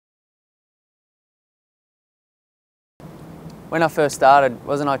When I first started,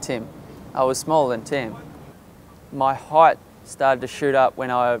 wasn't I, Tim? I was smaller than Tim. My height started to shoot up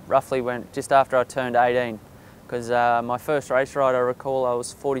when I roughly went just after I turned 18, because my first race ride, I recall, I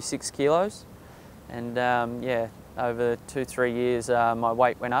was 46 kilos, and yeah, over 2-3 years my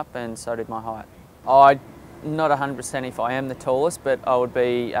weight went up and so did my height. I'm not 100% if I am the tallest, but I would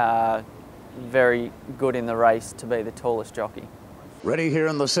be very good in the race to be the tallest jockey. Ready here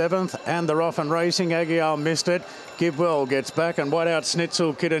in the 7th, and they're off and racing. Aguiar missed it. Give Well gets back, and White Out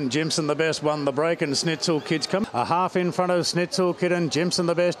Schnitzel Kid and Jimson the Best won the break, and Schnitzel Kid's come a half in front of Schnitzel Kid, and Jimson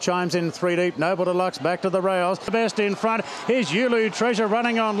the Best chimes in 3 deep. Noble Deluxe back to the rails. The Best in front. Here's Yulu Treasure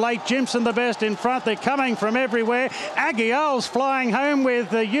running on late. Jimson the Best in front. They're coming from everywhere. Aguiar's flying home with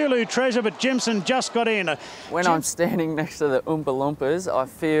Yulu Treasure, but Jimson just got in. When I'm standing next to the Oompa Loompas, I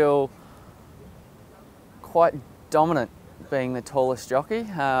feel quite dominant being the tallest jockey.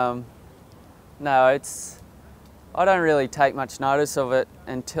 No, I don't really take much notice of it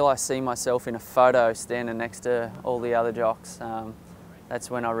until I see myself in a photo standing next to all the other jocks.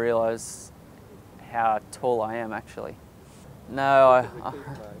 That's when I realise how tall I am actually. No,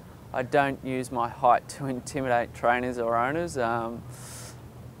 I don't use my height to intimidate trainers or owners.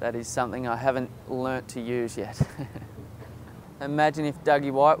 That is something I haven't learnt to use yet. Imagine if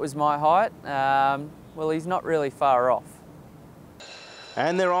Dougie White was my height. Well, he's not really far off.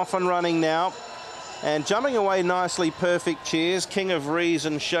 And they're off and running now. And jumping away nicely, Perfect Cheers. King of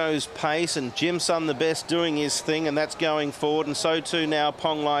Reason shows pace, and Jimson the Best doing his thing, and that's going forward, and so too now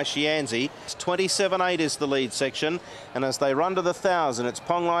Pong Lai Shianzi. It's 27.8 is the lead section, and as they run to the 1,000, it's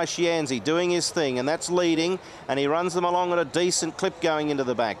Pong Lai Shianzi doing his thing, and that's leading, and he runs them along at a decent clip going into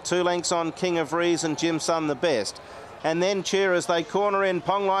the back. 2 lengths on King of Reason, Jimson the Best. And then Cheer as they corner in.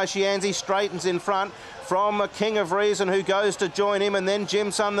 Pong Lai Shianzi straightens in front from King of Reason, who goes to join him, and then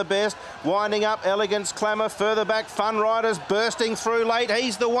Jimson the Best winding up. Elegance Clamour further back. Fun Rider's bursting through late.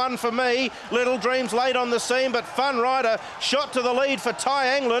 He's the one for me. Little Dreams late on the scene, but Fun Rider shot to the lead for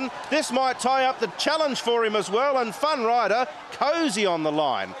Tye Angland. This might tie up the challenge for him as well, and Fun Rider cozy on the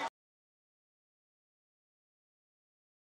line.